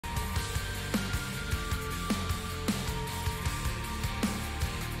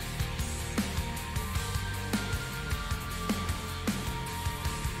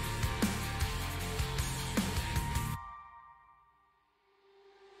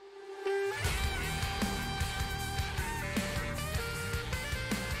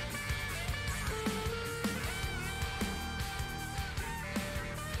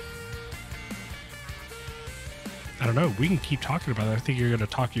I don't know. We can keep talking about it. I think you're going to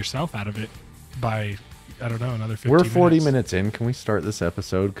talk yourself out of it by, I don't know, another 15 We're 40 minutes. minutes in. Can we start this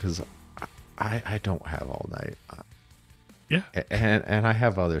episode? Because I don't have all night. Yeah. And I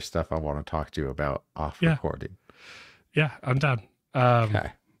have other stuff I want to talk to you about off Yeah. recording. Yeah, I'm down. Okay.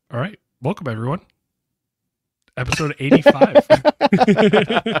 All right. Welcome, everyone. Episode 85.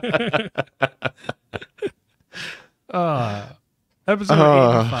 Episode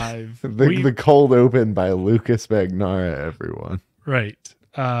 85. The cold open by Lucas Magnara, everyone. Right.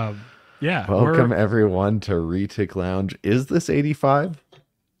 Yeah. Welcome, everyone, to Retic Lounge. Is this 85?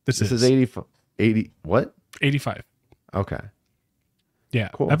 This is 85. 80, what? 85. Okay. Yeah.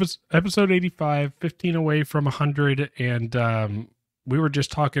 Cool. Episode 85, 15 away from 100. And we were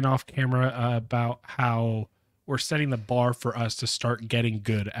just talking off camera about how we're setting the bar for us to start getting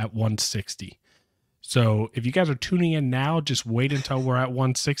good at 160. So if you guys are tuning in now, just wait until we're at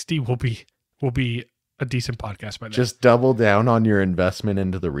 160. We'll be a decent podcast by then. Just double down on your investment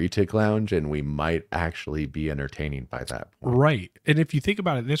into the Retic Lounge, and we might actually be entertaining by that point. Right. And if you think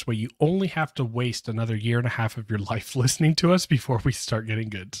about it this way, you only have to waste another year and a half of your life listening to us before we start getting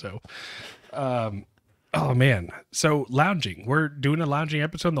good. So, oh man. So lounging, we're doing a lounging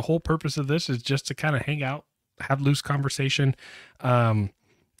episode. And the whole purpose of this is just to kind of hang out, have loose conversation,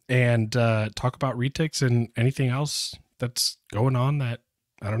 and talk about retics and anything else that's going on that,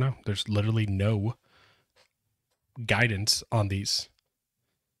 I don't know. There's literally no guidance on these.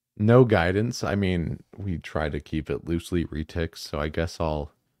 No guidance. I mean, we try to keep it loosely retics, so I guess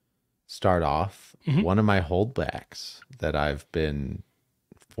I'll start off. One of my holdbacks that I've been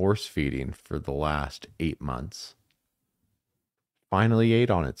force feeding for the last 8 months finally ate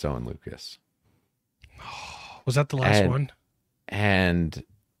on its own, Lucas. Was that the last one? And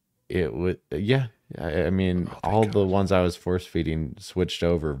it would, yeah. I mean, all God. the ones I was force feeding switched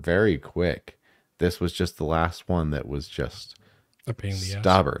over very quick. This was just the last one that was just A pain in the ass.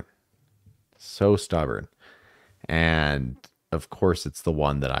 stubborn. So stubborn. And of course, it's the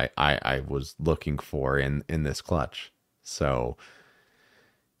one that I was looking for in this clutch. So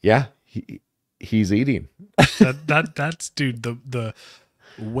yeah, he's eating. That's dude, the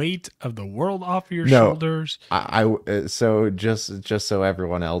weight of the world off your shoulders. So just so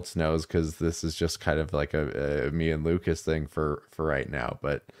everyone else knows, because this is just kind of like a me and Lucas thing for right now,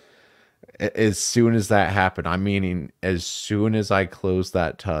 but as soon as that happened, I'm meaning as soon as I closed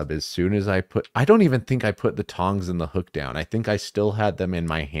that tub, as soon as I don't even think I put the tongs and the hook down. I think I still had them in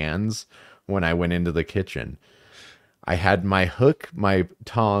my hands when I went into the kitchen. I had my hook, my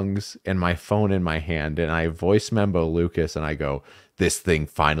tongs, and my phone in my hand, and I voice memo Lucas, and I go, "This thing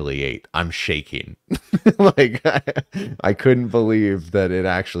finally ate. I'm shaking." Like, I couldn't believe that it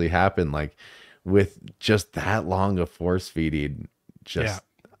actually happened. Like, with just that long of force feeding,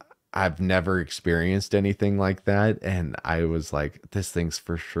 I've never experienced anything like that. And I was like, this thing's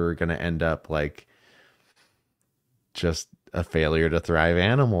for sure going to end up like just a failure to thrive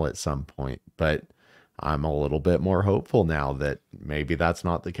animal at some point. But I'm a little bit more hopeful now that maybe that's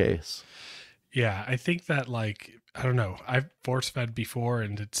not the case. Yeah, I think that, like, I don't know, I've force fed before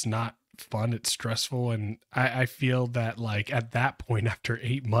and it's not fun, it's stressful, and I feel that, like, at that point after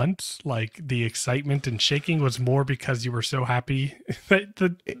 8 months, like, the excitement and shaking was more because you were so happy that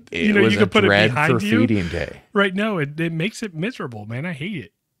you could put it behind you. Feeding day. Right? No, it makes it miserable, man. I hate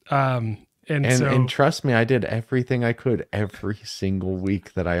it. And trust me, I did everything I could every single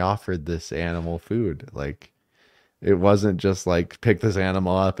week that I offered this animal food. Like, it wasn't just like pick this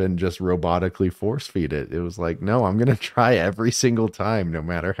animal up and just robotically force feed it. It was like, no, I'm going to try every single time, no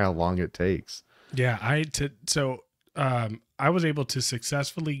matter how long it takes. Yeah. I was able to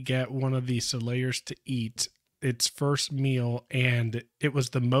successfully get one of the Soleils to eat its first meal. And it was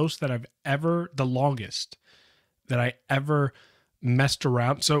the longest that I ever messed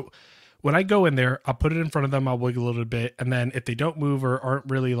around. So when I go in there, I'll put it in front of them, I'll wiggle a little bit. And then if they don't move or aren't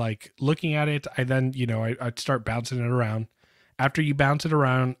really like looking at it, I then, I'd start bouncing it around. After you bounce it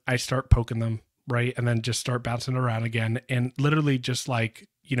around, I start poking them, right? And then just start bouncing it around again. And literally just like,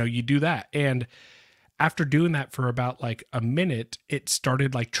 you do that. And after doing that for about like a minute, it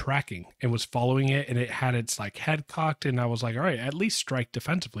started like tracking and was following it. And it had its like head cocked. And I was like, all right, at least strike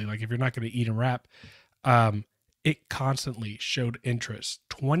defensively. Like, if you're not going to eat and wrap, it constantly showed interest.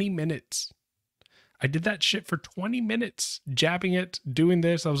 20 minutes. I did that shit for 20 minutes, jabbing it, doing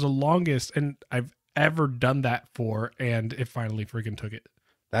this. That was the longest and I've ever done that for, and it finally freaking took it.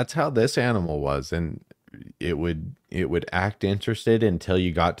 That's how this animal was, and it would act interested until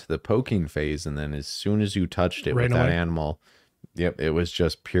you got to the poking phase, and then as soon as you touched it with that animal, yep, it was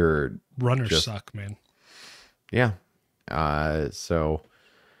just pure runners suck, man. Yeah. So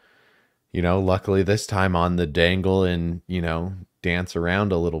you know, luckily this time on the dangle and, you know, dance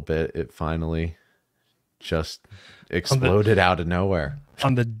around a little bit, it finally just On the exploded out of nowhere.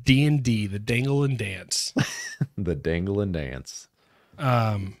 on the D&D, the dangle and dance. The dangle and dance.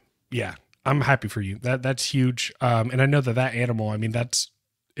 Yeah, I'm happy for you. That's huge. And I know that animal, I mean,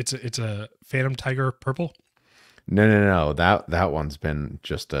 it's a phantom tiger purple. No. That one's been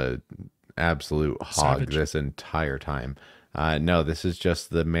just a absolute hog Savage. this entire time. No, this is just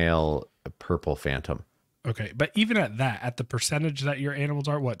the male purple phantom. Okay, but even at that, at the percentage that your animals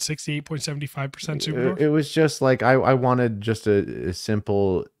are, what, 68.75% super It dwarf? was just like I wanted just a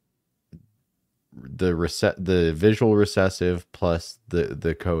simple the visual recessive plus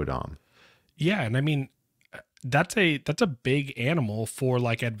the codom. Yeah, and I mean that's a big animal for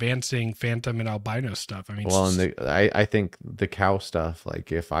like advancing phantom and albino stuff. I mean, Well, and I think the cow stuff,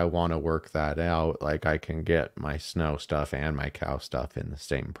 like if I want to work that out, like I can get my snow stuff and my cow stuff in the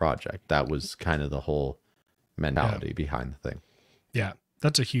same project. That was kind of the whole mentality behind the thing. yeah,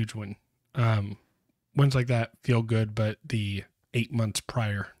 that's a huge win. Wins like that feel good, but the 8 months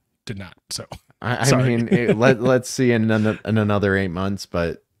prior did not. So I mean, let's see in another 8 months,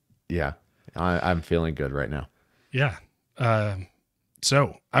 but yeah, I'm feeling good right now. yeah.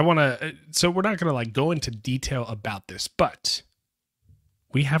 So I want to. So we're not gonna like go into detail about this, but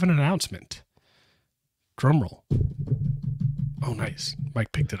we have an announcement. Drum roll. Oh, nice.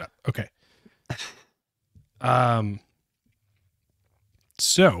 Mike picked it up. Okay.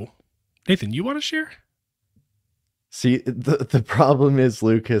 So Nathan, you want to share? See, the problem is,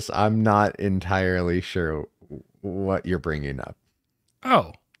 Lucas, I'm not entirely sure what you're bringing up.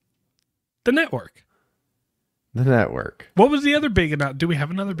 Oh, the network. The network. What was the other big announcement? Do we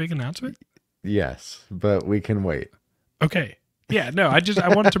have another big announcement? Yes, but we can wait. Okay. Yeah, no, I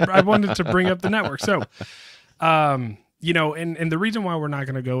wanted to bring up the network. So, you know, and the reason why we're not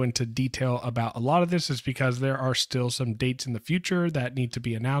going to go into detail about a lot of this is because there are still some dates in the future that need to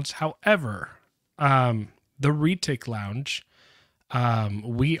be announced. However, the Retic Lounge,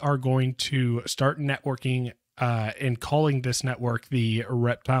 we are going to start networking and calling this network the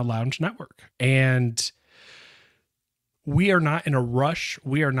Reptile Lounge Network. And we are not in a rush.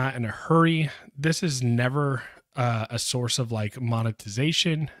 We are not in a hurry. This is never a source of like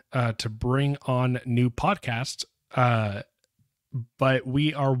monetization to bring on new podcasts. But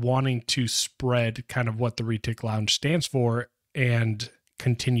we are wanting to spread kind of what the Retic Lounge stands for and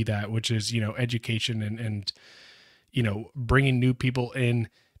continue that, which is, you know, education and you know, bringing new people in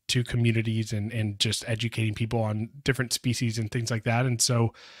to communities and just educating people on different species and things like that. And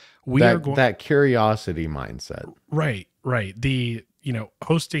so we are going that curiosity mindset. Right. The, you know,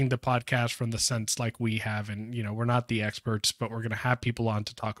 hosting the podcast from the sense like we have, and, you know, we're not the experts, but we're going to have people on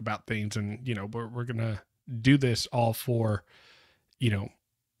to talk about things. And, you know, we're going to do this all for, you know,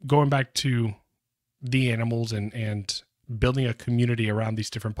 going back to the animals and building a community around these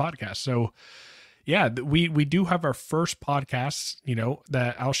different podcasts. So yeah, we do have our first podcast, you know,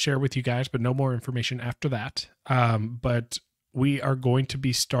 that I'll share with you guys, but no more information after that. But we are going to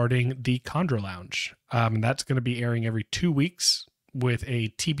be starting the Chondra Lounge. And that's going to be airing every 2 weeks with a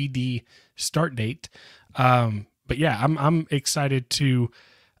TBD start date. But yeah, I'm excited to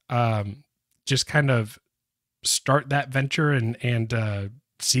just kind of start that venture and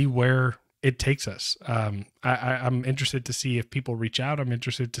see where it takes us. I'm interested to see if people reach out. I'm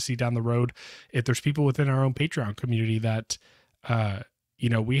interested to see down the road if there's people within our own Patreon community that, you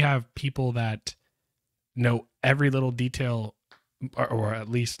know, we have people that know every little detail, or at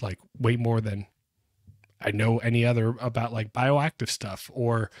least like way more than I know any other about like bioactive stuff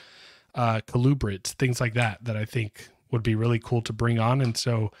or colubrids, things like that I think would be really cool to bring on. And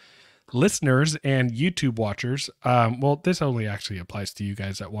so listeners and YouTube watchers, well, this only actually applies to you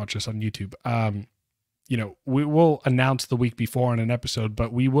guys that watch us on YouTube. You know, we will announce the week before on an episode,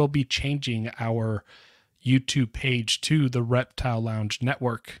 but we will be changing our YouTube page to the Reptile Lounge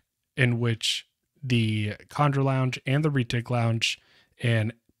Network, in which the Chondra Lounge and the Retic Lounge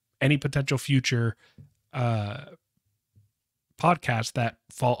and any potential future podcasts that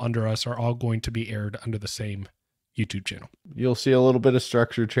fall under us are all going to be aired under the same YouTube channel. You'll see a little bit of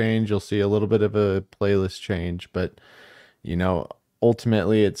structure change. You'll see a little bit of a playlist change, but you know,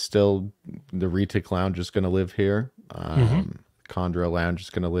 ultimately it's still the Retic Lounge is going to live here. Chondra Lounge is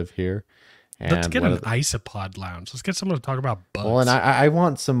going to live here. And let's get an isopod lounge. Let's get someone to talk about bugs. Well, and I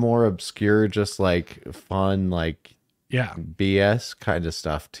want some more obscure, just like fun, like BS kind of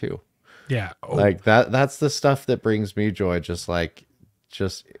stuff too. Yeah. Oh. Like that's the stuff that brings me joy. Just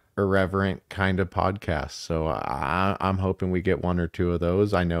irreverent kind of podcasts. So I'm hoping we get one or two of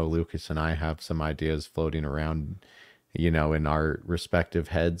those. I know Lucas and I have some ideas floating around in our respective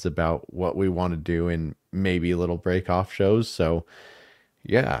heads about what we want to do in maybe little break off shows. So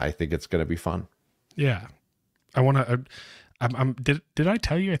yeah, I think it's going to be fun. Yeah. I want to, did I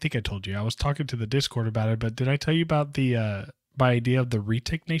tell you? I think I told you. I was talking to the Discord about it, but did I tell you about my idea of the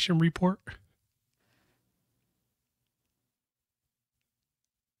Retic Nation report?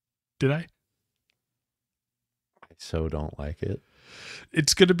 Did I? I so don't like it.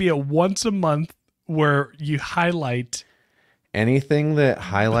 It's going to be a once a month where you highlight anything that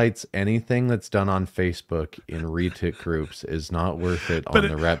highlights anything that's done on Facebook in Retic groups is not worth it on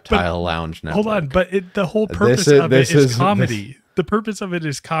the Reptile Lounge network. Hold on, but the whole purpose of it is comedy. The purpose of it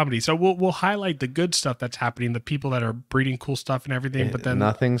is comedy. So we'll highlight the good stuff that's happening, the people that are breeding cool stuff and everything. But then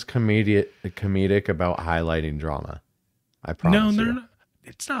nothing's comedic about highlighting drama. I promise. No.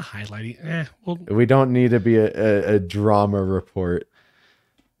 It's not highlighting. We don't need to be a drama report.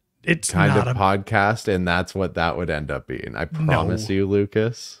 It's kind not of podcast, and that's what that would end up being. I promise you,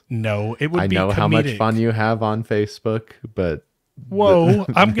 Lucas. No, it would be I know comedic. how much fun you have on Facebook, but whoa,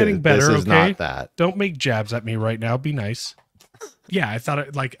 I'm getting better. This is not that. Don't make jabs at me right now. Be nice. Yeah, I thought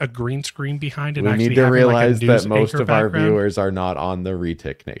it like a green screen behind it. We need to realize that most of our viewers are not on the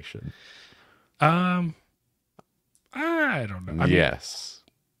Retic Nation. I don't know. Yes.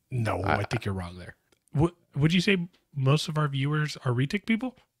 I think you're wrong there. Would you say most of our viewers are Retic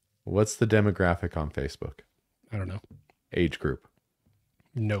people? What's the demographic on Facebook? I don't know. Age group?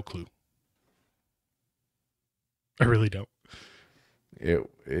 No clue. I really don't.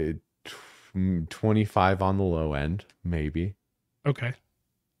 It 25 on the low end, maybe. Okay.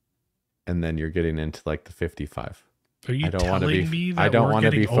 And then you're getting into like the 55. Are you telling me that I don't want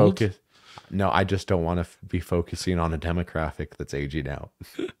to be old? focused. No, I just don't want to be focusing on a demographic that's aging out.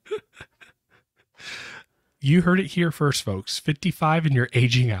 You heard it here first, folks. 55 and you're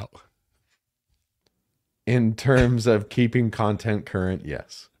aging out. In terms of keeping content current,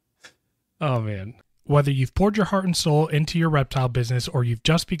 yes. Oh, man. Whether you've poured your heart and soul into your reptile business or you've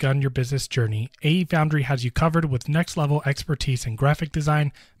just begun your business journey, AE Foundry has you covered with next-level expertise in graphic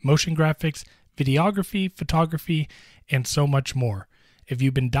design, motion graphics, videography, photography, and so much more. If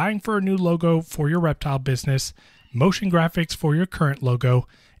you've been dying for a new logo for your reptile business, motion graphics for your current logo,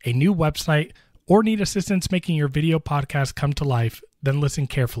 a new website, or need assistance making your video podcast come to life, then listen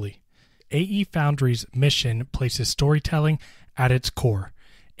carefully. AE Foundry's mission places storytelling at its core.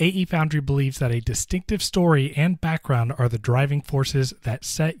 AE Foundry believes that a distinctive story and background are the driving forces that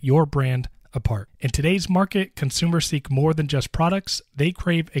set your brand apart. In today's market, consumers seek more than just products. They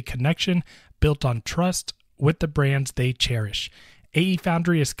crave a connection built on trust with the brands they cherish. AE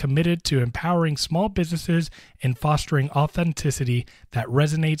Foundry is committed to empowering small businesses and fostering authenticity that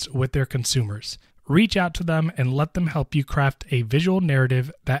resonates with their consumers. Reach out to them and let them help you craft a visual narrative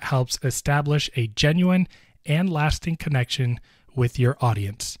that helps establish a genuine and lasting connection with your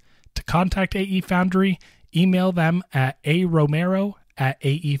audience. To contact AE Foundry, email them at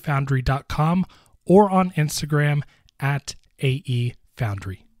aromero@aefoundry.com or on Instagram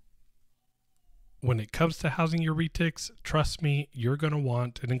 @AEFoundry. When it comes to housing your retics, trust me, you're going to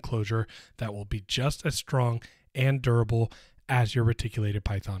want an enclosure that will be just as strong and durable as your reticulated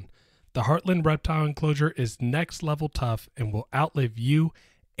python. The Heartland Reptile enclosure is next level tough and will outlive you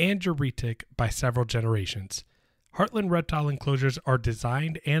and your retic by several generations. Heartland Reptile enclosures are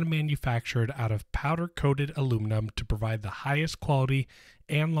designed and manufactured out of powder-coated aluminum to provide the highest quality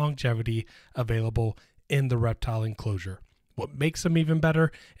and longevity available in the reptile enclosure. What makes them even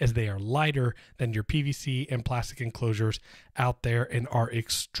better is they are lighter than your PVC and plastic enclosures out there and are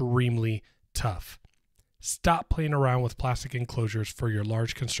extremely tough. Stop playing around with plastic enclosures for your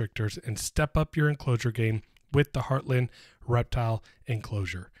large constrictors and step up your enclosure game with the Heartland Reptile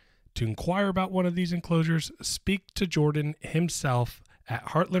enclosure. To inquire about one of these enclosures, speak to Jordan himself at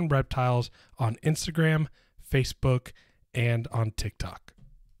Heartland Reptiles on Instagram, Facebook, and on TikTok.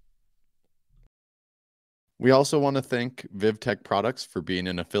 We also want to thank VivTech Products for being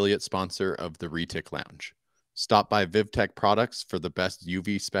an affiliate sponsor of the ReticLounge. Stop by VivTech Products for the best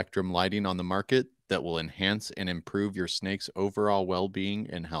UV spectrum lighting on the market that will enhance and improve your snake's overall well-being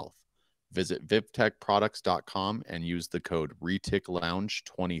and health. Visit vivtechproducts.com and use the code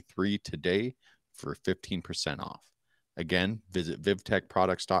ReticLounge23 today for 15% off. Again, visit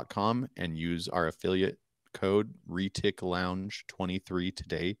vivtechproducts.com and use our affiliate code ReticLounge23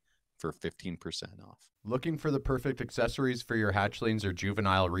 today for 15% off. Looking for the perfect accessories for your hatchlings or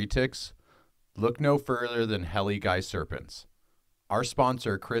juvenile retics? Look no further than Heli Guy Serpents. Our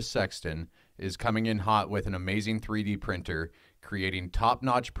sponsor, Chris Sexton, is coming in hot with an amazing 3D printer, creating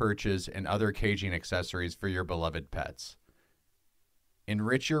top-notch perches and other caging accessories for your beloved pets.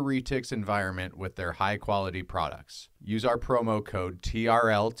 Enrich your Retic's environment with their high-quality products. Use our promo code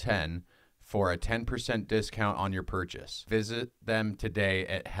TRL10 for a 10% discount on your purchase. Visit them today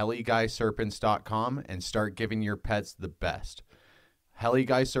at heliguyserpents.com and start giving your pets the best.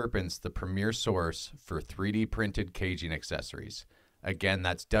 Heliguy Serpents, the premier source for 3D printed caging accessories. Again,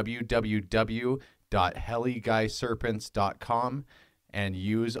 that's www.heliguyserpents.com and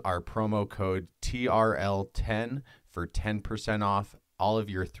use our promo code TRL10 for 10% off all of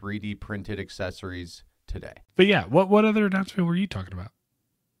your 3D printed accessories today. But yeah, what other announcement were you talking about?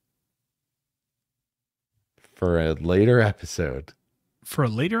 For a later episode. For a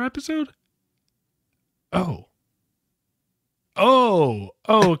later episode? Oh,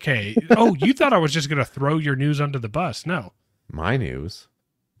 okay. Oh, you thought I was just going to throw your news under the bus. No. My news?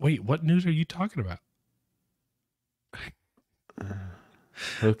 Wait, what news are you talking about?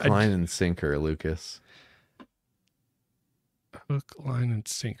 Hook, line, and sinker, Lucas. Hook, line, and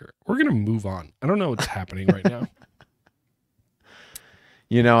sinker. We're going to move on. I don't know what's happening right now.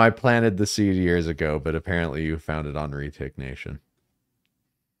 You know, I planted the seed years ago, but apparently you found it on Retic Nation.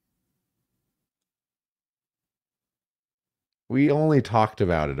 We only talked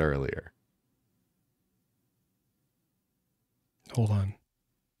about it earlier. Hold on.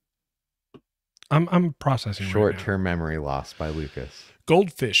 I'm processing Short-term memory loss by Lucas.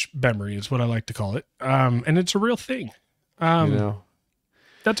 Goldfish memory is what I like to call it. And it's a real thing. You know,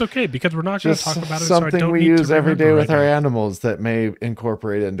 that's okay because we're not going to talk about it. Something so I don't we need use to every day with right our now. animals that may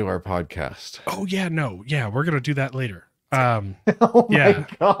incorporate into our podcast. Oh yeah, no, yeah, we're going to do that later. Oh yeah. my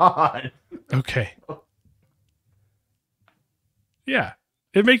God. Okay. Yeah,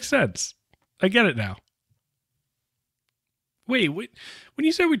 it makes sense. I get it now. Wait, when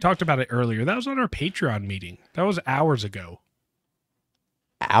you said we talked about it earlier, that was on our Patreon meeting. That was hours ago.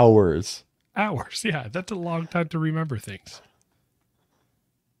 Hours. Hours, yeah. That's a long time to remember things.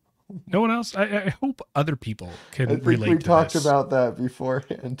 No one else? I hope other people can relate to this. We talked about that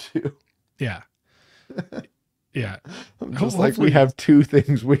beforehand, too. Yeah. Yeah. I'm just like, we have two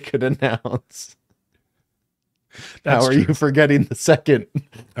things we could announce. That's How are true. you forgetting the second?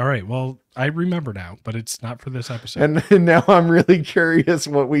 All right. Well, I remember now, but it's not for this episode. And now I'm really curious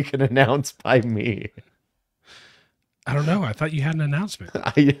what we can announce by me. I don't know. I thought you had an announcement.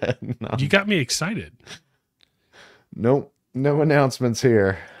 No. You got me excited. Nope. No announcements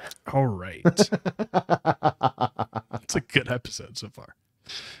here. All right. It's a good episode so far.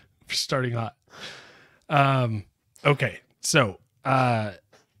 We're starting hot. Okay. So,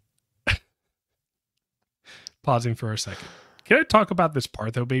 pausing for a second. Can I talk about this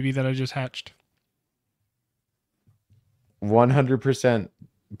Partho baby that I just hatched? 100%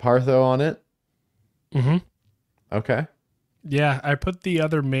 Partho on it? Mm-hmm. Okay. Yeah, I put the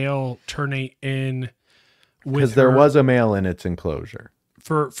other male ternate in with because there was a male in its enclosure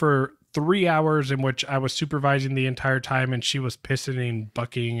for 3 hours in which I was supervising the entire time, and she was pissing and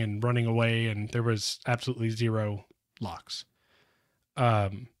bucking and running away, and there was absolutely zero locks.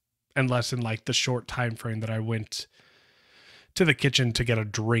 Unless in like the short time frame that I went to the kitchen to get a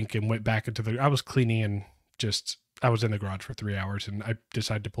drink and went back into I was cleaning and I was in the garage for 3 hours, and I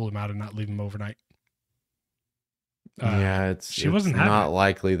decided to pull him out and not leave him overnight. She wasn't not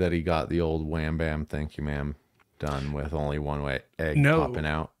likely that he got the old wham bam thank you ma'am done with only one egg popping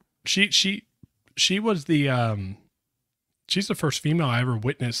out. She was the she's the first female I ever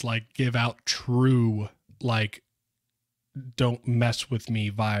witnessed like give out true like don't mess with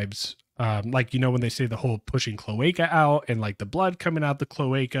me vibes. Like, you know, when they say the whole pushing cloaca out and like the blood coming out the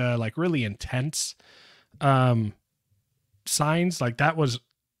cloaca, like really intense signs, like that was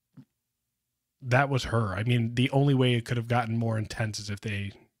her. I mean, the only way it could have gotten more intense is if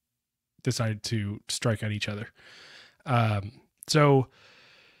they decided to strike at each other. So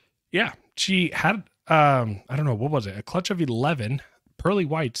yeah, she had, I don't know, what was it? A clutch of 11 pearly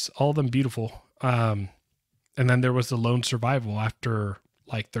whites, all of them beautiful. And then there was the lone survival after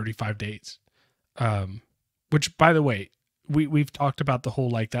like 35 days. Which, by the way, we've talked about the whole,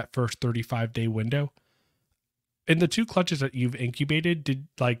 like that first 35-day window. In the 2 clutches that you've incubated,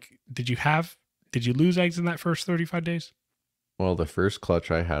 did you lose eggs in that first 35 days? Well, the first clutch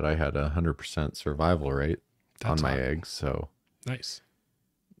I had 100% survival rate on my eggs. So nice.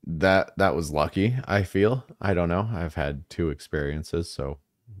 That was lucky, I feel. I don't know. I've had 2 experiences, so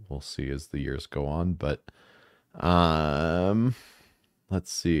we'll see as the years go on. But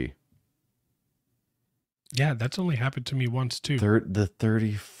let's see. Yeah, that's only happened to me once too.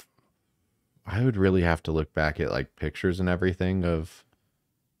 I would really have to look back at like pictures and everything of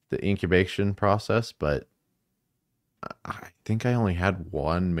the incubation process, but I think I only had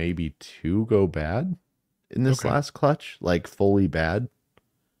 1, maybe 2 go bad in this last clutch, like fully bad.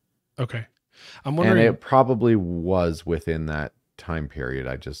 Okay. I'm And wondering. it probably was within that time period.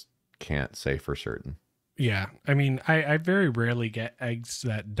 I just can't say for certain. Yeah. I mean, I very rarely get eggs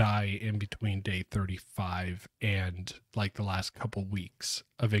that die in between day 35 and like the last couple weeks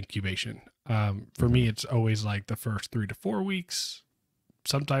of incubation. For me, it's always like the first 3 to 4 weeks,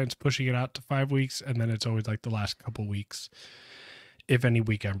 sometimes pushing it out to 5 weeks. And then it's always like the last couple weeks. If any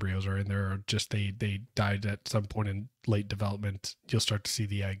weak embryos are in there, or just they died at some point in late development, you'll start to see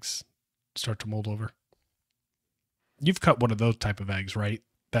the eggs start to mold over. You've cut one of those type of eggs, right?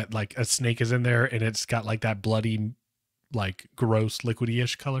 That like a snake is in there and it's got like that bloody, like gross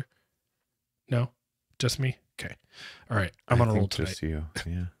liquidy-ish color. No, just me. Okay, all right. I'm on a roll tonight. Just you,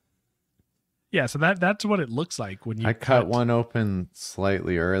 yeah. Yeah, so that's what it looks like when you. I cut one open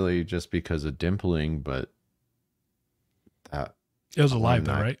slightly early just because of dimpling, but that it was alive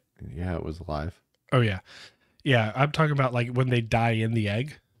though, right? Yeah, it was alive. Oh yeah, yeah. I'm talking about like when they die in the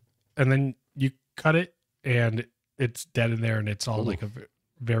egg, and then you cut it and it's dead in there, and it's all like a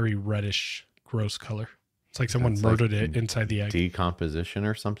very reddish, gross color. It's like someone murdered it inside the egg. Decomposition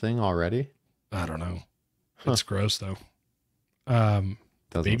or something already? I don't know. It's gross though. Doesn't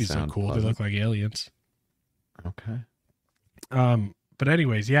babies look sound cool. pleasant. They look like aliens. Okay. But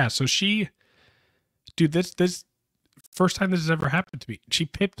anyways, yeah. So dude, this first time this has ever happened to me. She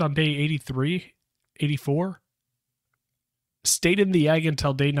pipped on day 83, 84, stayed in the egg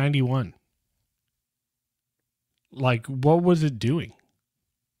until day 91. Like, what was it doing?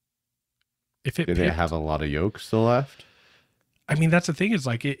 If it Did pipped, it have a lot of yolk still left? I mean, that's the thing is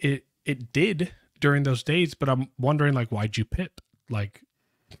like it did during those days, but I'm wondering like, why'd you pip? Like,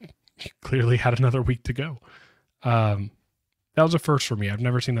 you clearly had another week to go. That was a first for me. I've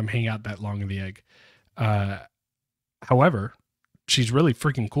never seen them hang out that long in the egg. However, she's really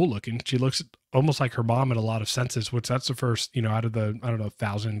freaking cool looking. She looks almost like her mom in a lot of senses, which that's the first, out of the, I don't know,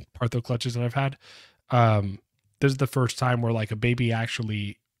 1,000 Partho clutches that I've had. This is the first time where like a baby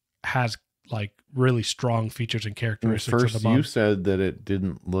actually has like really strong features and characteristics First, of the mom. you said that it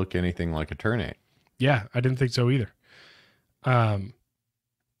didn't look anything like a ternate. Yeah, I didn't think so either.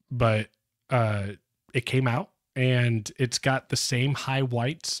 But it came out and it's got the same high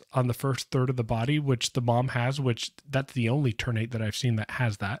whites on the first third of the body, which the mom has, which that's the only ternate that I've seen that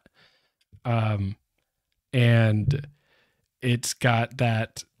has that. And it's got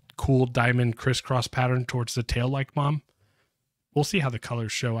that cool diamond crisscross pattern towards the tail like mom. We'll see how the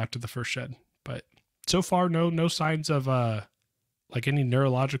colors show after the first shed, but so far, no signs of like any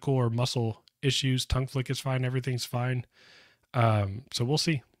neurological or muscle issues. Tongue flick is fine. Everything's fine. So we'll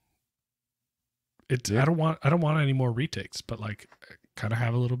see. I don't want any more retics, but like kind of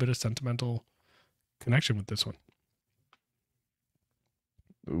have a little bit of sentimental connection with this one.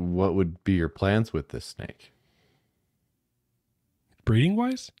 What would be your plans with this snake? Breeding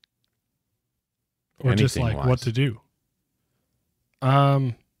wise? Or Anything just like wise. what to do?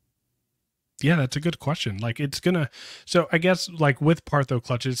 Yeah, that's a good question. Like so I guess like with Partho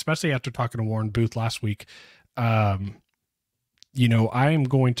clutches, especially after talking to Warren Booth last week, I am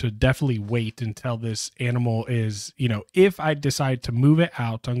going to definitely wait until this animal is, if I decide to move it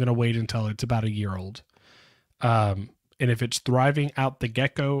out, I'm going to wait until it's about a year old. And if it's thriving out the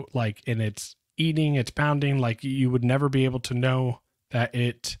get-go, like, and it's eating, it's pounding, like you would never be able to know that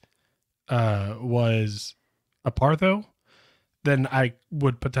it was a Partho, then I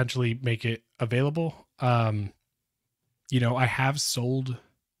would potentially make it available. I have sold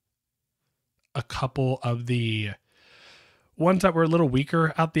a couple of the ones that were a little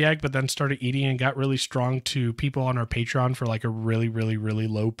weaker out the egg, but then started eating and got really strong to people on our Patreon for like a really, really, really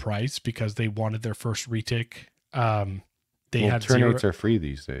low price because they wanted their first retic. They had ternates are free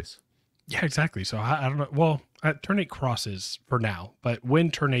these days. Yeah, exactly. So I don't know. Well, ternate crosses for now, but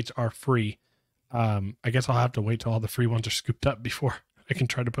when ternates are free, I guess I'll have to wait till all the free ones are scooped up before I can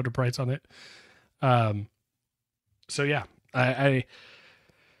try to put a price on it. So yeah, I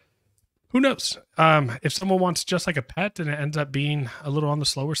who knows? If someone wants just like a pet and it ends up being a little on the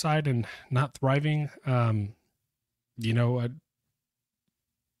slower side and not thriving, I'll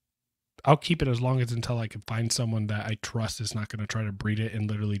keep it as long as until I can find someone that I trust is not going to try to breed it and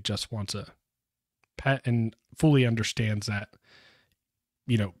literally just wants a pet and fully understands that,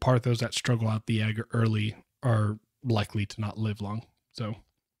 Parthos that struggle out the egg early are likely to not live long. So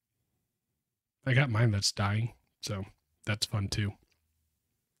I got mine that's dying. So that's fun too.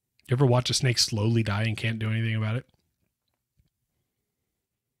 You ever watch a snake slowly die and can't do anything about it?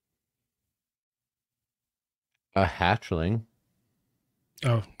 A hatchling.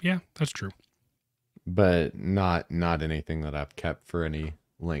 Oh, yeah, that's true. But not anything that I've kept for any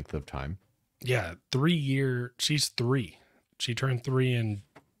length of time. Yeah, 3 year. She's 3. She turned 3 in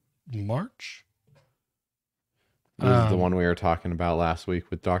March. This is the one we were talking about last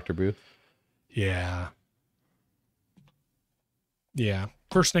week with Dr. Booth. Yeah. Yeah.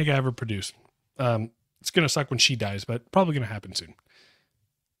 First snake I ever produced. It's going to suck when she dies, but probably going to happen soon.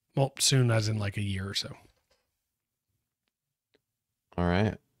 Well, soon as in like a year or so. All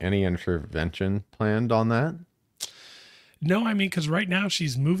right. Any intervention planned on that? No, I mean, because right now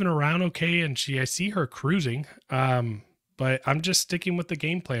she's moving around okay, and I see her cruising. But I'm just sticking with the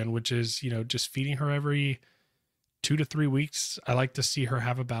game plan, which is, just feeding her every 2 to 3 weeks. I like to see her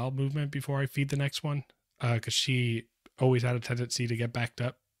have a bowel movement before I feed the next one, because she always had a tendency to get backed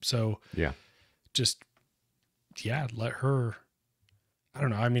up. So yeah, let her. I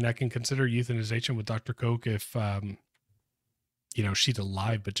don't know. I mean, I can consider euthanization with Dr. Coke if, she's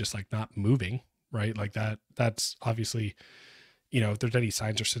alive, but just like not moving, right? Like that's obviously, if there's any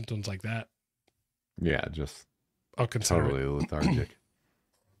signs or symptoms like that. Yeah, just I'll consider totally lethargic.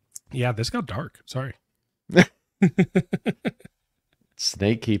 Yeah, this got dark. Sorry.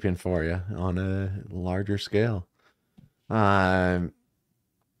 Snake keeping for you on a larger scale.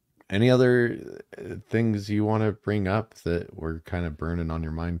 Any other things you want to bring up that were kind of burning on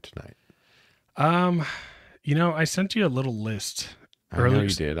your mind tonight? I sent you a little list earlier. I know you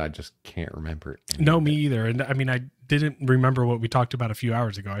did. I just can't remember it. No, me either. And I mean, I didn't remember what we talked about a few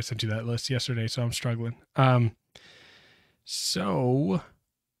hours ago. I sent you that list yesterday, so I'm struggling. So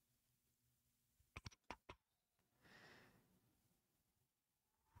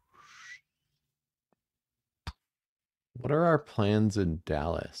what are our plans in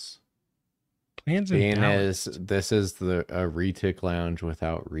Dallas? This is the ReticLounge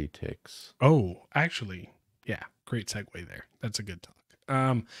without retics. Oh, actually, yeah, great segue there. That's a good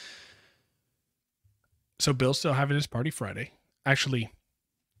talk. So Bill's still having his party Friday. Actually,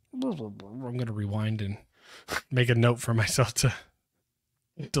 I'm going to rewind and make a note for myself to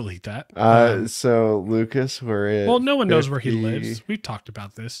delete that. So Lucas, we're at no one knows where he lives. We've talked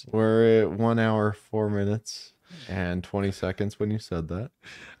about this. We're at 1 hour, 4 minutes and 20 seconds when you said that.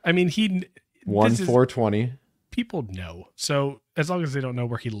 I mean, 4:20. People know. So as long as they don't know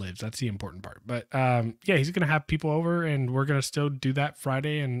where he lives, that's the important part. But he's going to have people over, and we're going to still do that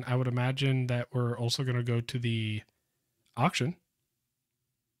Friday. And I would imagine that we're also going to go to the auction.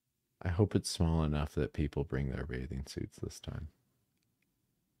 I hope it's small enough that people bring their bathing suits this time.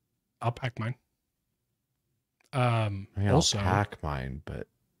 I'll pack mine. I'll pack mine, but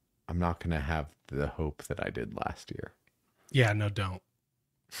I'm not going to have the hope that I did last year. Yeah, no, don't.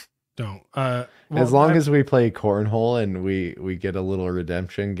 As long as we play cornhole and we get a little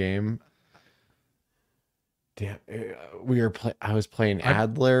redemption game. Damn, I was playing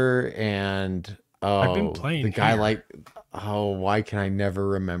Adler, and I've been playing the guy here. why can I never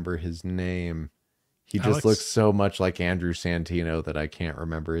remember his name? He just looks so much like Andrew Santino that I can't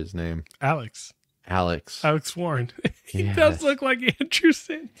remember his name. Alex Warren. He does look like Andrew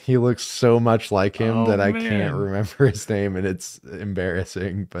Santino. He looks so much like him that I can't remember his name, and it's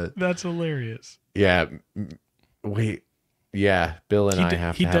embarrassing, but that's hilarious. Yeah. Wait. Yeah, Bill and I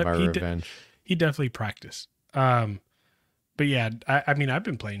have to have our revenge. He definitely practiced. But yeah, I mean, I've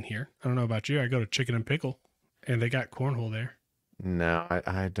been playing here. I don't know about you. I go to Chicken and Pickle, and they got cornhole there. No,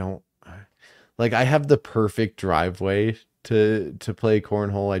 I don't. I have the perfect driveway to play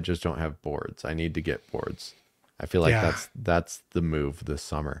cornhole. I just don't have boards. I need to get boards. I feel like that's the move this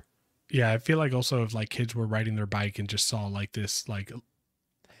summer. Yeah, I feel like also if kids were riding their bike and just saw this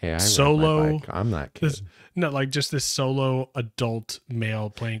hey, I solo. Ride my bike. I'm that kid. Just this solo adult male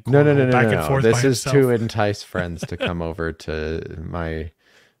playing cornhole no, back and forth. This is to entice friends to come over to my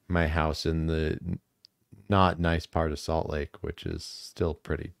house in the not nice part of Salt Lake, which is still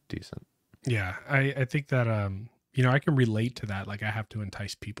pretty decent. Yeah, I think that I can relate to that. I have to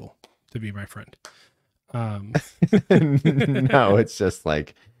entice people to be my friend. No, it's just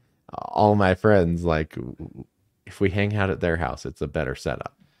all my friends, if we hang out at their house, it's a better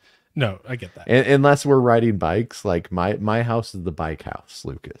setup. No, I get that. Unless we're riding bikes, my house is the bike house,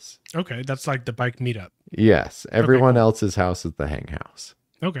 Lucas. Okay, that's the bike meetup. Yes, everyone else's house is the hang house.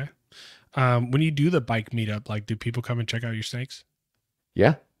 Okay. When you do the bike meetup, do people come and check out your snakes?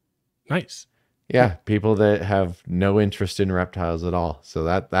 Yeah. Nice. Yeah, people that have no interest in reptiles at all. So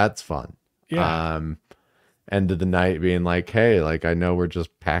that's fun. Yeah. End of the night being hey, I know we're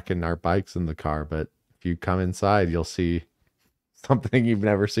just packing our bikes in the car, but if you come inside, you'll see something you've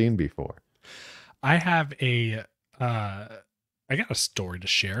never seen before. I have I got a story to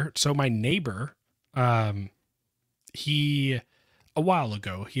share. So my neighbor, he, a while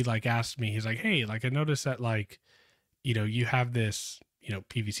ago, he asked me, he's like, hey, I noticed that you have this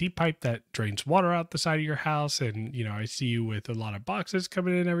PVC pipe that drains water out the side of your house. And, I see you with a lot of boxes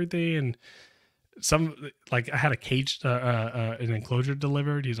coming in and everything. And some, like, I had a cage, an enclosure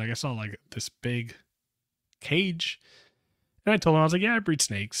delivered. He's like, I saw like this big cage. And I told him, I was like, yeah, I breed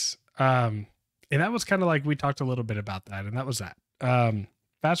snakes. And that was kind of like, we talked a little bit about that. And that was that.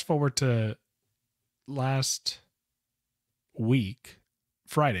 Fast forward to last week,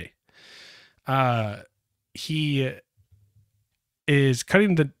 Friday. He is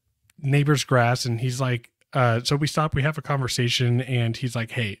cutting the neighbor's grass, and he's like, so we stop, we have a conversation, and he's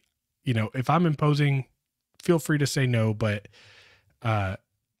like, hey, if I'm imposing, feel free to say no, but can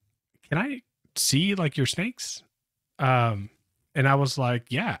I see like your snakes? And I was like,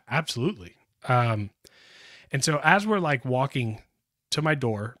 yeah, absolutely. And so as we're like walking to my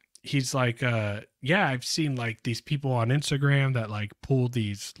door, he's like, yeah, I've seen like these people on Instagram that like pull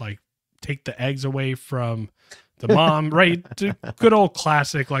these, like take the eggs away from the mom, right? Good old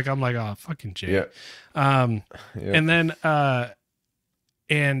classic. Like, I'm like, oh, fucking Jay. Yeah. And then,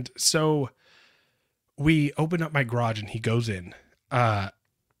 and so we open up my garage and he goes in, and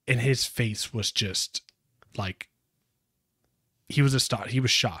his face was just like, he was he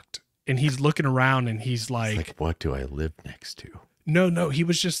was shocked, and he's looking around and he's like, what do I live next to? No, he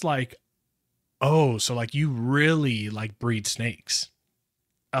was just like, oh, so like you really like breed snakes.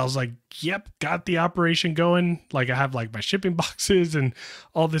 I was like, yep, got the operation going. Like I have like my shipping boxes and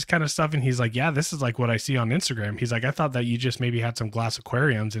all this kind of stuff. And he's like, yeah, this is like what I see on Instagram. He's like, I thought that you just maybe had some glass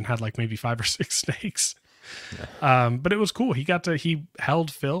aquariums and had like maybe 5 or 6 snakes. Yeah. But it was cool. He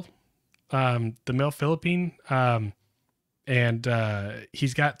held Phil, the male Philippine. And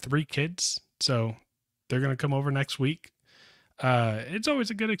he's got 3 kids. So they're going to come over next week. It's always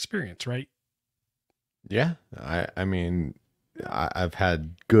a good experience, right? Yeah. I mean, I've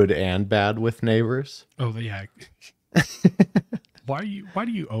had good and bad with neighbors. Oh yeah. Why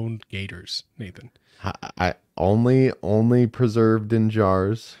do you own gators, Nathan? I only preserved in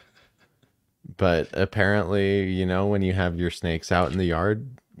jars. But apparently, when you have your snakes out in the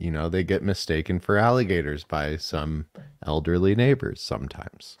yard, they get mistaken for alligators by some elderly neighbors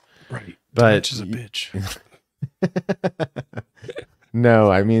sometimes. Right. But Bitch is a bitch.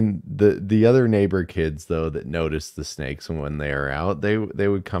 No, I mean the other neighbor kids though that noticed the snakes, and when they are out, they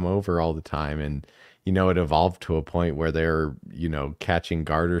would come over all the time, and it evolved to a point where they're catching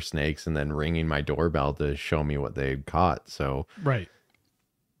garter snakes and then ringing my doorbell to show me what they had caught. So right,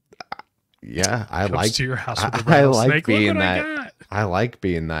 yeah, I comes like to your house with a I like snake. being that I like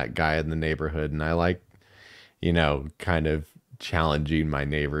being that guy in the neighborhood, and I like kind of challenging my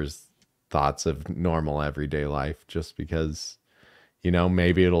neighbors' thoughts of normal everyday life, just because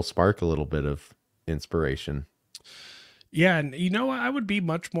maybe it'll spark a little bit of inspiration. Yeah. And I would be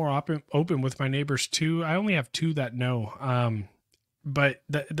much more open with my neighbors too. I only have 2 that know. But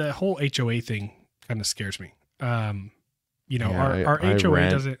the whole HOA thing kind of scares me. Our HOA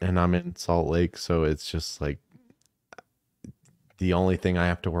doesn't, and I'm in Salt Lake. So it's just like the only thing I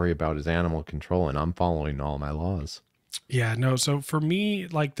have to worry about is animal control, and I'm following all my laws. Yeah, no. So for me,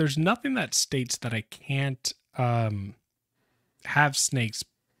 like there's nothing that states that I can't, have snakes,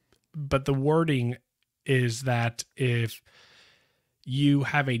 but the wording is that if you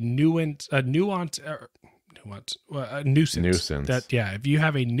have a nuisance, that, yeah, if you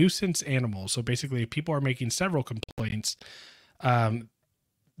have a nuisance animal, so basically if people are making several complaints,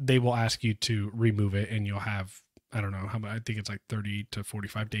 they will ask you to remove it, and you'll have, I don't know how much, I think it's like 30 to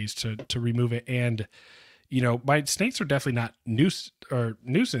 45 days to remove it. And, my snakes are definitely not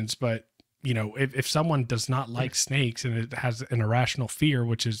nuisance, but if someone does not like snakes and it has an irrational fear,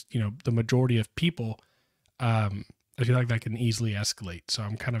 which is, the majority of people, I feel like that can easily escalate. So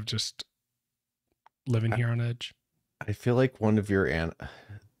I'm kind of just living here on edge. I feel like one of your,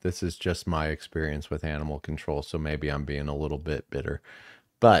 this is just my experience with animal control, so maybe I'm being a little bit bitter,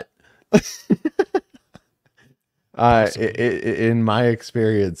 but in my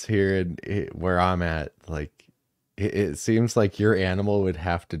experience here where I'm at, like, it seems like your animal would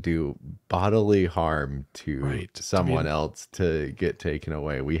have to do bodily harm to someone else to get taken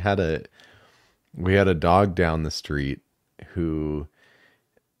away. We had a dog down the street who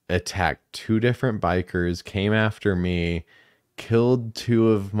attacked 2 different bikers, came after me, killed 2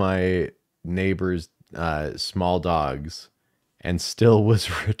 of my neighbor's small dogs, and still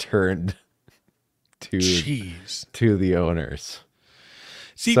was returned to the owners.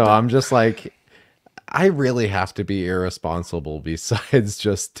 So I'm just like, I really have to be irresponsible besides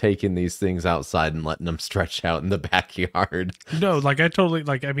just taking these things outside and letting them stretch out in the backyard. No, like I totally,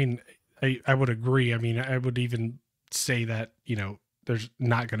 like, I mean, I would agree. I mean, I would even say that, there's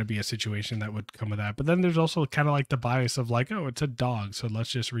not going to be a situation that would come of that. But then there's also kind of like the bias of like, oh, it's a dog, so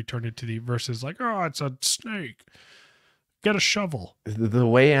let's just return it to the versus like, oh, it's a snake. Get a shovel. The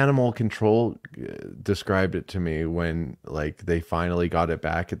way animal control described it to me when like they finally got it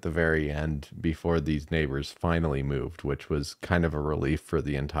back at the very end before these neighbors finally moved, which was kind of a relief for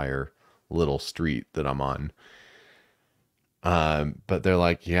the entire little street that I'm on. But they're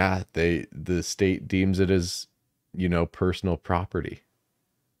like, yeah, the state deems it as, you know, personal property.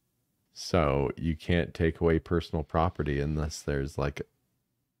 So you can't take away personal property unless there's like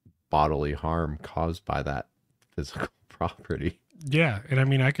bodily harm caused by that physical property. Yeah. And I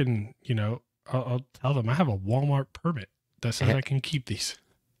mean, I can, you know, I'll tell them I have a Walmart permit that says I can keep these.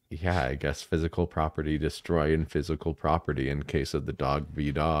 Yeah, I guess physical property destroying physical property in case of the dog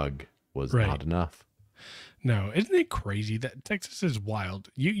v dog was not enough. No, isn't it crazy that Texas is wild?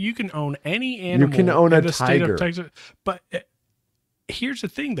 You can own any animal. You can own in a the state tiger. of Texas, but here's the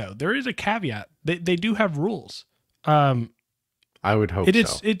thing, though. There is a caveat. They do have rules. I would hope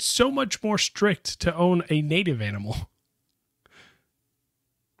so. It's so much more strict to own a native animal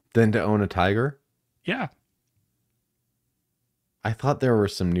than to own a tiger. Yeah. I thought there were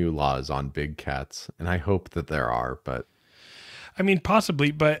some new laws on big cats, and I hope that there are, but I mean,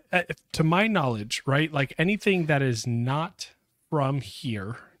 possibly, but to my knowledge, right? Like anything that is not from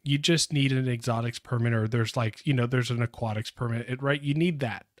here, you just need an exotics permit, or there's like, you know, there's an aquatics permit, right? You need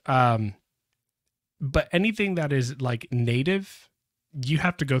that. But anything that is like native, you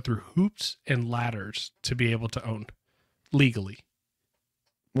have to go through hoops and ladders to be able to own legally.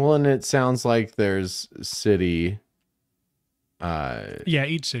 Well, and it sounds like there's city. Yeah,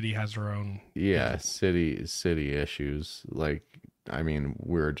 each city has their own. Yeah, city issues. Like, I mean,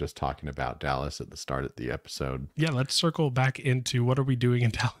 we were just talking about Dallas at the start of the episode. Yeah, let's circle back into what are we doing in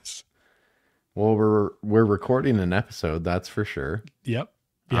Dallas? Well, we're recording an episode, that's for sure. Yep.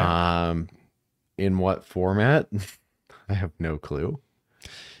 Yeah. In what format? I have no clue.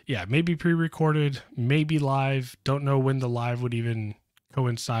 Yeah, maybe pre-recorded, maybe live. Don't know when the live would even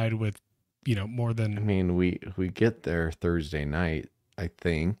coincide with, you know, more than. I mean, we get there Thursday night, I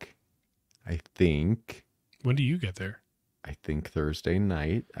think. When do you get there? I think Thursday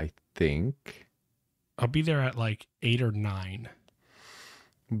night. I think I'll be there at like 8 or 9.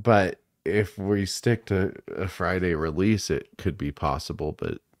 But if we stick to a Friday release, it could be possible.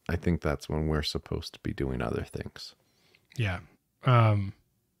 But I think that's when we're supposed to be doing other things. Yeah.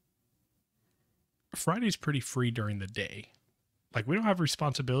 Friday's pretty free during the day. Like we don't have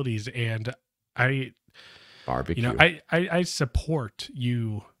responsibilities, and barbecue. You know, I support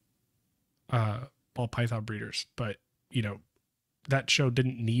you, ball python breeders, but you know, that show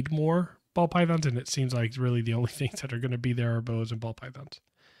didn't need more ball pythons, and it seems like really the only things that are going to be there are boas and ball pythons.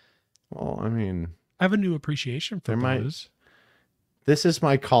 Well, I mean, I have a new appreciation for boas. This is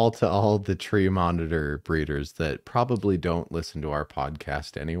my call to all the tree monitor breeders that probably don't listen to our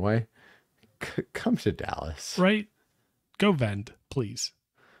podcast anyway. Come to Dallas. Right? Go vend, please.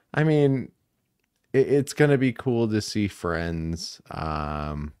 I mean, it's going to be cool to see friends.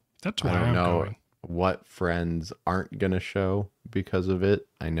 That's why I don't know going. What friends aren't going to show because of it.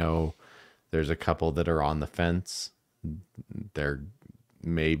 I know there's a couple that are on the fence. They're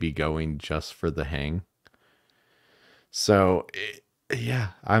maybe going just for the hang. So, yeah,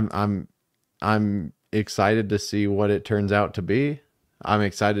 I'm excited to see what it turns out to be. I'm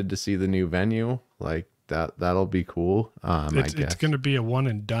excited to see the new venue. Like that'll be cool. It's going to be a one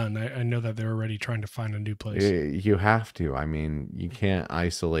and done. I know that they're already trying to find a new place. You have to. I mean, you can't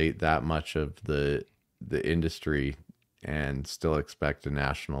isolate that much of the industry and still expect a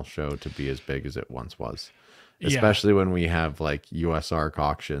national show to be as big as it once was. Especially when we have like USARK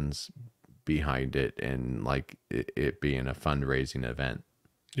auctions behind it and like it being a fundraising event.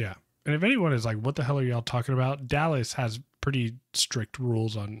 Yeah. And if anyone is like, what the hell are y'all talking about? Dallas has pretty strict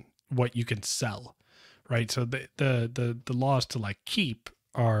rules on what you can sell, right? So the laws to like keep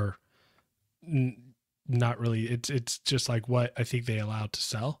are not really, it's just like what I think they allow to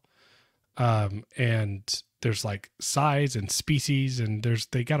sell. And there's like size and species, and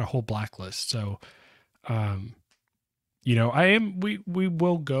they got a whole blacklist. So, you know, we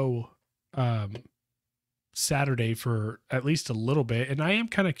will go, Saturday for at least a little bit, and I am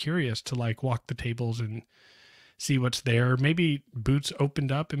kind of curious to like walk the tables and see what's there. Maybe boots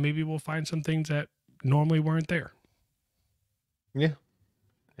opened up and maybe we'll find some things that normally weren't there. Yeah.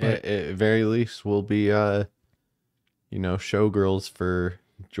 At very least we'll be showgirls for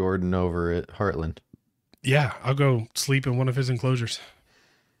Jordan over at Heartland. Yeah, I'll go sleep in one of his enclosures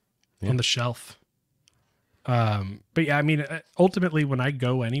on the shelf. But yeah, I mean, ultimately when I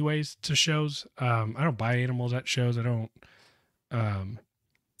go anyways to shows, I don't buy animals at shows. I don't,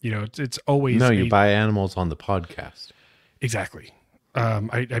 It's always No, you buy animals on the podcast. Exactly.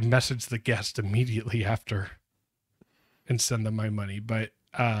 I message the guest immediately after and send them my money. But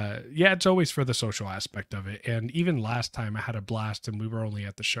it's always for the social aspect of it. And even last time I had a blast and we were only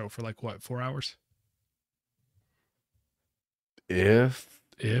at the show for 4 hours? If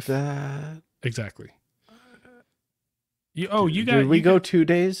that. Exactly. You got. Did we go 2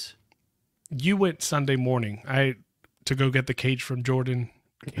 days? You went Sunday morning. To go get the cage from Jordan.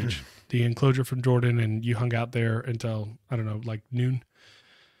 The enclosure from Jordan, and you hung out there until, I don't know, noon.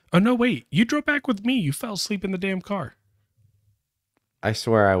 Oh, no, wait. You drove back with me. You fell asleep in the damn car. I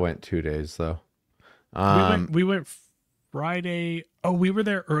swear I went 2 days, though. We went Friday. Oh, we were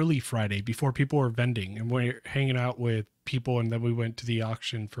there early Friday before people were vending, and we were hanging out with people, and then we went to the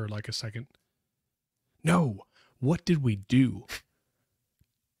auction for a second. No. What did we do?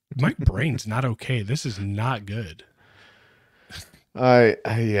 My brain's not okay. This is not good. I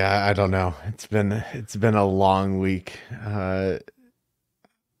don't know. It's been a long week.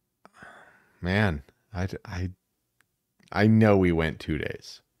 Man, I know we went 2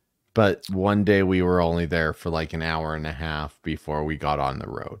 days, but one day we were only there for an hour and a half before we got on the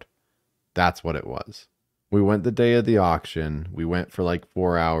road. That's what it was. We went the day of the auction. We went for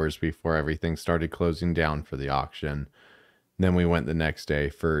 4 hours before everything started closing down for the auction. Then we went the next day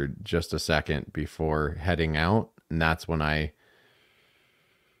for just a second before heading out. And that's when I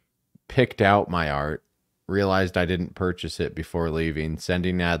picked out my art, realized I didn't purchase it before leaving,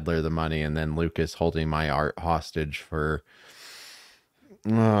 sending Adler the money, and then Lucas holding my art hostage for,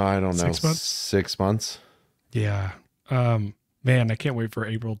 I don't know, 6 months? 6 months. Yeah. Man, I can't wait for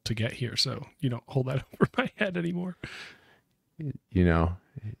April to get here, so you don't hold that over my head anymore.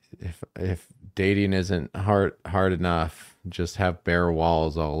 If dating isn't hard enough, just have bare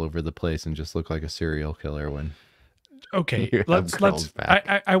walls all over the place and just look like a serial killer when. Okay, let's.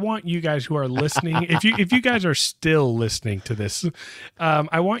 I want you guys who are listening. If you guys are still listening to this,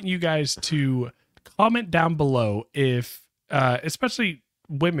 I want you guys to comment down below if, especially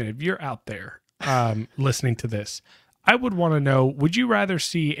women, if you're out there listening to this. I would want to know, would you rather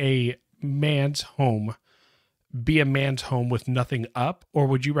see a man's home be a man's home with nothing up, or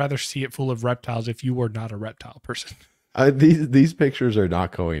would you rather see it full of reptiles if you were not a reptile person? These pictures are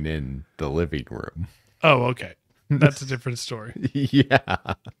not going in the living room. Oh, okay. That's a different story. Yeah.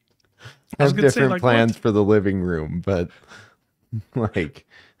 I have different plans for the living room, but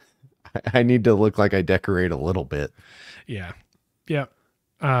I need to look like I decorate a little bit. Yeah. Yeah.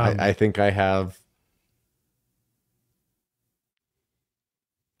 I think I have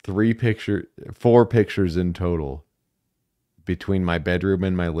 4 pictures in total between my bedroom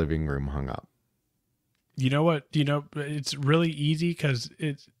and my living room hung up. You know what? It's really easy because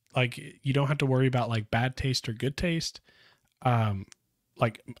it's you don't have to worry about bad taste or good taste.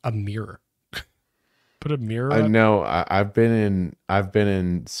 Like a mirror. Put a mirror up. No, I've been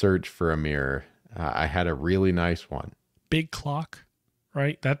in search for a mirror. I had a really nice one. Big clock,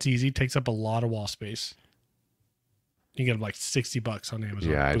 right? That's easy. Takes up a lot of wall space. You get them $60 on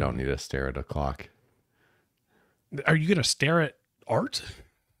Amazon. Yeah, I don't need to stare at a clock. Are you going to stare at art?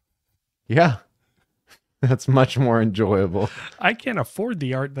 Yeah. That's much more enjoyable. I can't afford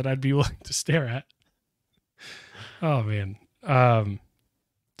the art that I'd be willing to stare at. Oh, man.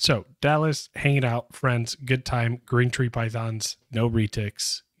 So, Dallas, hanging out, friends, good time, green tree pythons, no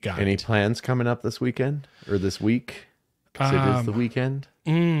retics. Got Any it. plans coming up this weekend or this week? Because it is the weekend.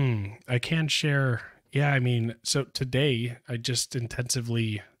 I can share... Yeah, I mean, so today I just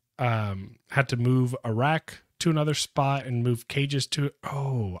intensively had to move a rack to another spot and move cages to.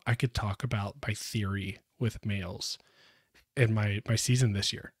 Oh, I could talk about my theory with males in my season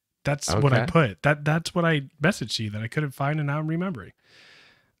this year. That's what I put. That's what I messaged you that I couldn't find, and now I'm remembering.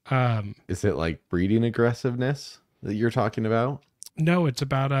 Is it breeding aggressiveness that you're talking about? No, it's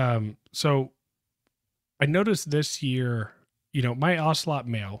about so I noticed this year, my ocelot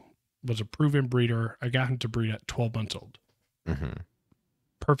male was a proven breeder. I got him to breed at 12 months old. Mm-hmm.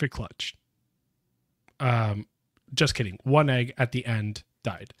 Perfect clutch. Just kidding. One egg at the end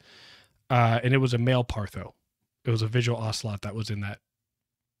died. And it was a male partho. It was a visual ocelot that was in that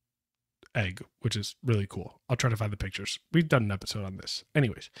egg, which is really cool. I'll try to find the pictures. We've done an episode on this.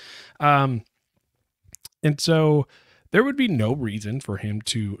 Anyways. And so there would be no reason for him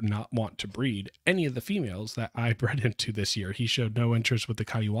to not want to breed any of the females that I bred him to this year. He showed no interest with the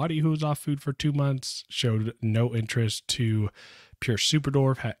Coyote, who was off food for 2 months, showed no interest to pure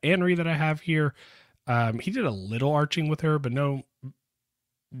Superdorf, Anri that I have here. He did a little arching with her, but no,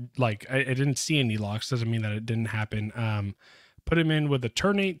 I didn't see any locks. Doesn't mean that it didn't happen. Put him in with a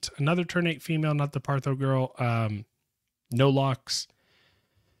ternate, another ternate female, not the Partho girl. no locks.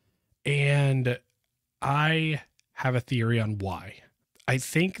 And I have a theory on why. I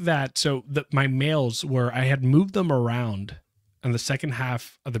think that my males I had moved them around in the second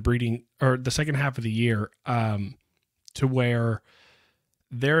half of the breeding, or the second half of the year, to where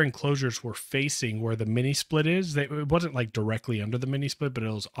their enclosures were facing where the mini split is. It wasn't like directly under the mini split, but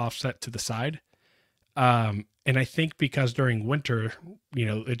it was offset to the side. And I think because during winter,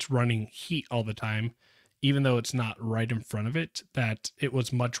 it's running heat all the time, even though it's not right in front of it, that it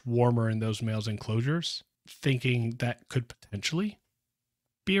was much warmer in those males' enclosures, thinking that could potentially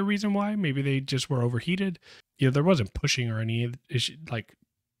be a reason why. Maybe they just were overheated. There wasn't pushing or any issue, like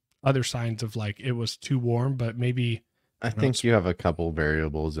other signs of like it was too warm, but maybe. I think you have a couple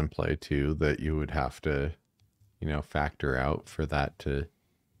variables in play too that you would have to, factor out for that to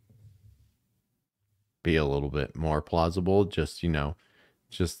be a little bit more plausible. Just,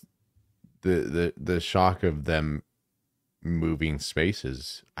 just the shock of them moving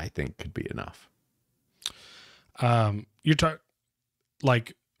spaces, I think could be enough. You're talking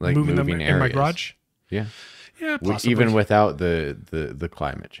like moving them in my garage? Yeah. Yeah, possibly. Even without the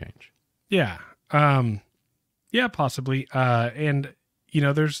climate change. Yeah. Yeah, possibly. And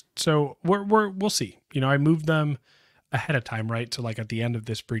we'll see. I moved them ahead of time, right? So like at the end of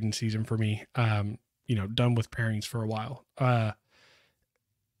this breeding season for me, done with pairings for a while. And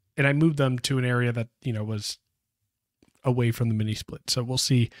I moved them to an area that, was away from the mini split. So we'll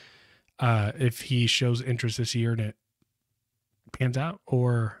see if he shows interest this year and it pans out,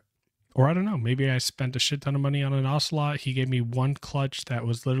 or I don't know, maybe I spent a shit ton of money on an ocelot. He gave me one clutch that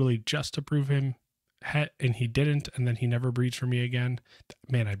was literally just to prove him het, and he didn't, and then he never breeds for me again.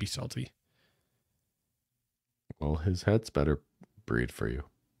 Man, I'd be salty. Well, his het's better breed for you.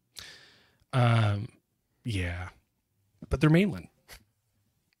 Yeah, but they're mainland.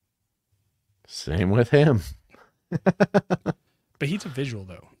 Same with him. But he's a visual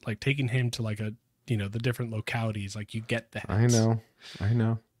though, like taking him to like the different localities, like you get that. I know.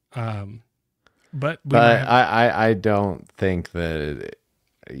 But I don't think that.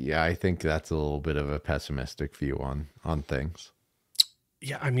 I think that's a little bit of a pessimistic view on things.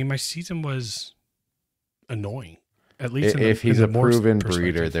 Yeah, I mean, my season was annoying. At least if he's a proven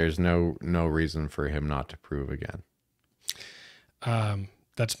breeder, there's no reason for him not to prove again.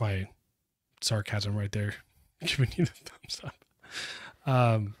 That's my sarcasm right there, giving you the thumbs up.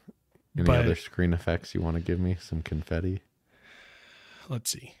 Any other screen effects you want to give me? Some confetti?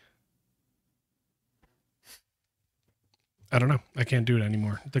 Let's see. I don't know. I can't do it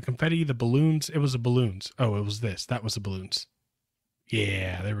anymore. The confetti, the balloons. It was the balloons. Oh, it was this. That was the balloons.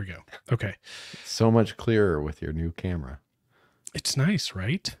 Yeah, there we go. Okay. So much clearer with your new camera. It's nice,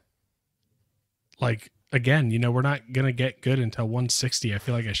 right? Like, again, we're not going to get good until 160. I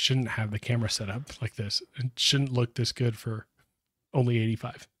feel like I shouldn't have the camera set up like this. It shouldn't look this good for only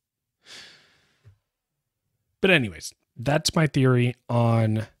 85. But anyways, that's my theory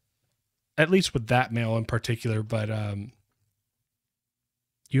on, at least with that male in particular. But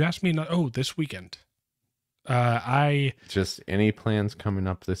you asked me, this weekend. Just any plans coming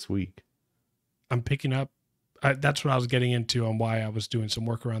up this week? I'm picking up. That's what I was getting into on why I was doing some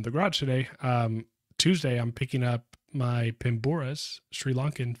work around the garage today. Tuesday, I'm picking up my Pimburas, Sri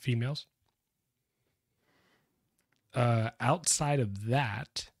Lankan females. Outside of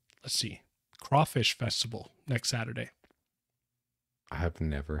that, let's see, Crawfish Festival next Saturday. I have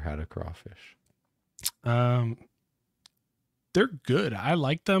never had a crawfish. They're good. I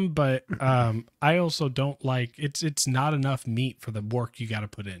like them, but I also don't like it's not enough meat for the work you got to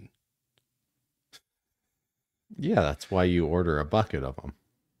put in. Yeah, that's why you order a bucket of them.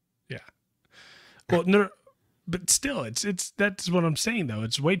 Yeah. Well, no, but still, that's what I'm saying though.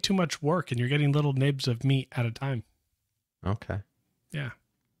 It's way too much work, and you're getting little nibs of meat at a time. Okay. Yeah.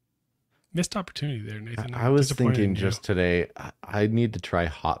 Missed opportunity there, Nathan. I was thinking just today, I need to try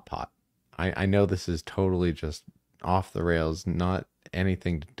hot pot. I know this is totally just off the rails, not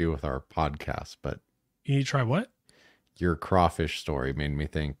anything to do with our podcast, but you need to try what? Your crawfish story made me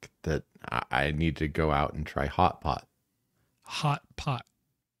think that I need to go out and try hot pot. Hot pot.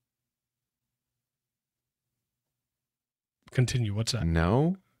 Continue. What's that?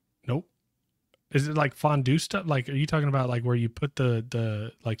 No. Nope. Is it like fondue stuff? Like, are you talking about like where you put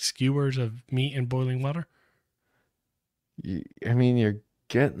the like skewers of meat in boiling water? I mean, you're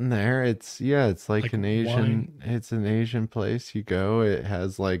getting there. It's like an Asian wine. It's an Asian place you go. It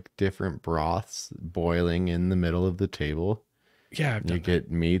has like different broths boiling in the middle of the table. Yeah, I've done you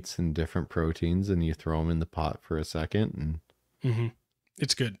get meats and different proteins, and you throw them in the pot for a second, and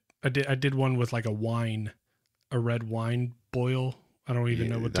it's good. I did one with like a red wine boil. I don't even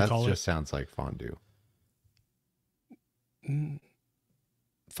know what to call it. That just sounds like fondue. Mm,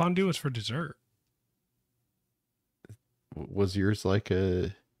 Fondue is for dessert. Was yours like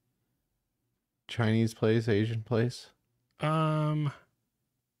a Chinese place, Asian place? Um,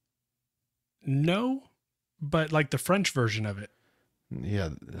 no, but like the French version of it. Yeah,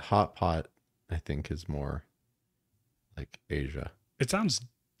 hot pot, I think, is more like Asia. It sounds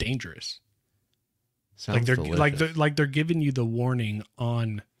dangerous. Sounds delicious. They're giving you the warning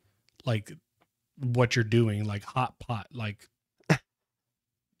on like what you're doing, like hot pot, like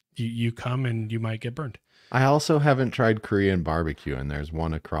you come and you might get burned. I also haven't tried Korean barbecue, and there's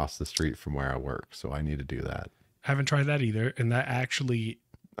one across the street from where I work, so I need to do that. I haven't tried that either, and that actually,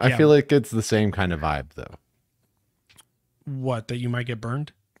 I feel like it's the same kind of vibe, though. What, that you might get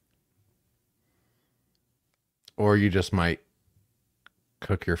burned? Or you just might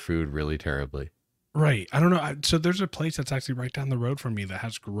cook your food really terribly. Right. I don't know. So there's a place that's actually right down the road from me that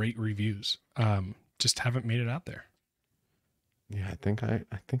has great reviews. Just haven't made it out there. Yeah, I think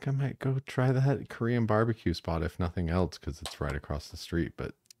I might go try that Korean barbecue spot if nothing else, because it's right across the street.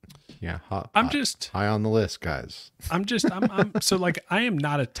 But yeah, hot. I'm just high on the list, guys. I'm so like I am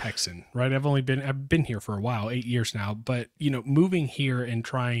not a Texan, right? I've been here for a while, 8 years now. But moving here and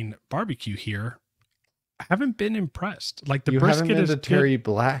trying barbecue here, I haven't been impressed. Like the brisket haven't been is to Terry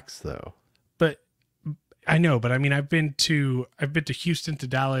Black's though. But I know, but I mean, I've been to Houston, to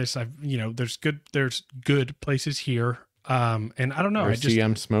Dallas. There's good places here. And I don't know.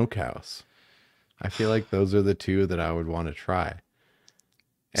 CM Smokehouse. I feel like those are the two that I would want to try.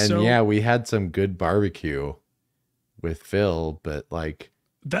 And yeah, we had some good barbecue with Phil, but like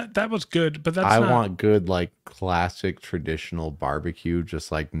that was good. But I want good, like classic traditional barbecue,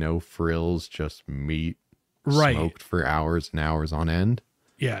 just like no frills, just meat smoked for hours and hours on end.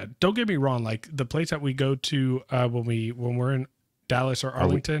 Yeah, don't get me wrong. Like the place that we go to when we're in Dallas or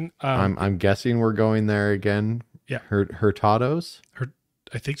Arlington. I'm guessing we're going there again. Yeah, Hurtados.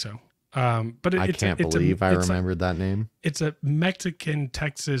 I think so. But I can't believe I remembered that name. It's a Mexican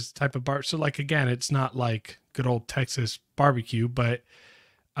Texas type of bar. So like again, it's not like good old Texas barbecue, but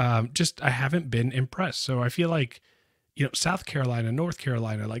just I haven't been impressed. So I feel like South Carolina, North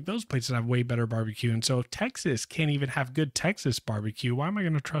Carolina, like those places have way better barbecue. And so if Texas can't even have good Texas barbecue, why am I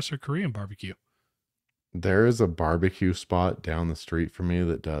going to trust a Korean barbecue? There is a barbecue spot down the street from me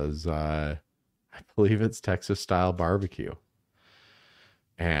that does, I believe it's Texas style barbecue.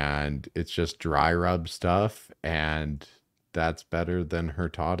 And it's just dry rub stuff. And that's better than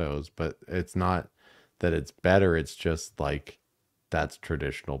Hurtados. But it's not that it's better. It's just like that's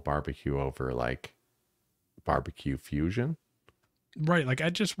traditional barbecue over like barbecue fusion. Right. Like I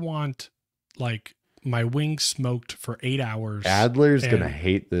just want like my wings smoked for 8 hours. Adler's going to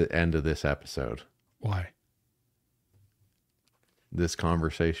hate the end of this episode. Why? This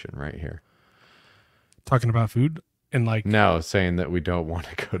conversation right here. Talking about food and like. No, saying that we don't want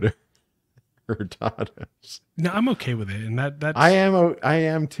to go to Hurtados. No, I'm okay with it. And that's. I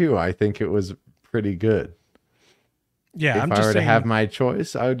am too. I think it was pretty good. Yeah. If I were to have my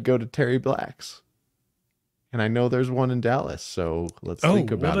choice, I would go to Terry Black's. And I know there's one in Dallas, so let's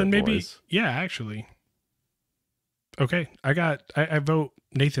think about it, maybe, boys. Yeah, actually. Okay, I vote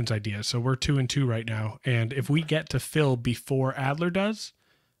Nathan's idea, so we're 2-2 right now. And if we get to Phil before Adler does,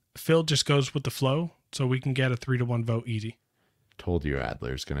 Phil just goes with the flow, so we can get a 3-1 vote easy. Told you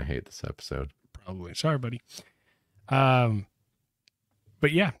Adler's gonna hate this episode. Probably. Sorry, buddy. But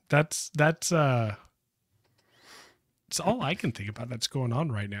yeah, that's it's all I can think about that's going on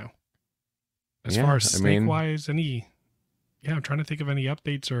right now. As far as snake-wise, I'm trying to think of any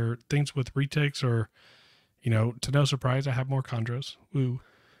updates or things with retics or, to no surprise, I have more chondros. Woo.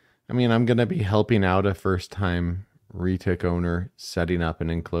 I mean, I'm going to be helping out a first-time retic owner, setting up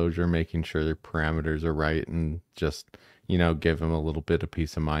an enclosure, making sure their parameters are right, and just, give him a little bit of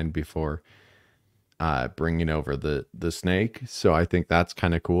peace of mind before bringing over the snake. So I think that's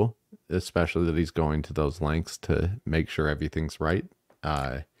kind of cool, especially that he's going to those lengths to make sure everything's right.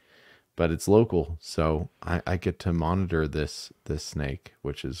 But it's local, so I get to monitor this snake,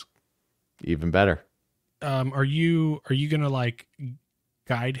 which is even better. Are you gonna like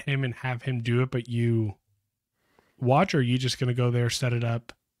guide him and have him do it, but you watch, or are you just gonna go there, set it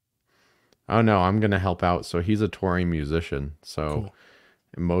up? Oh no, I'm gonna help out. So he's a touring musician, so cool.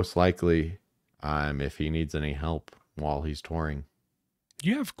 Most likely, if he needs any help while he's touring.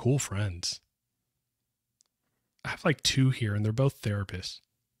 You have cool friends. I have like 2 here, and they're both therapists.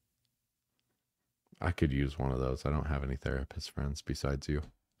 I could use one of those. I don't have any therapist friends besides you.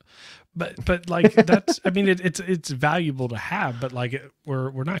 But like that's I mean it's valuable to have, but like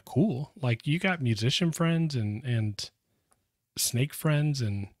we're not cool. Like you got musician friends and snake friends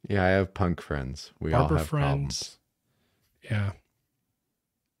and yeah, I have punk friends. We all have friends. problems. Yeah.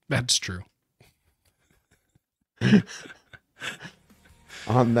 That's true.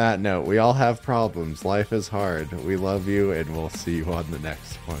 On that note, we all have problems. Life is hard. We love you, and we'll see you on the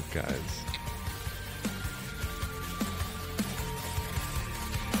next one, guys.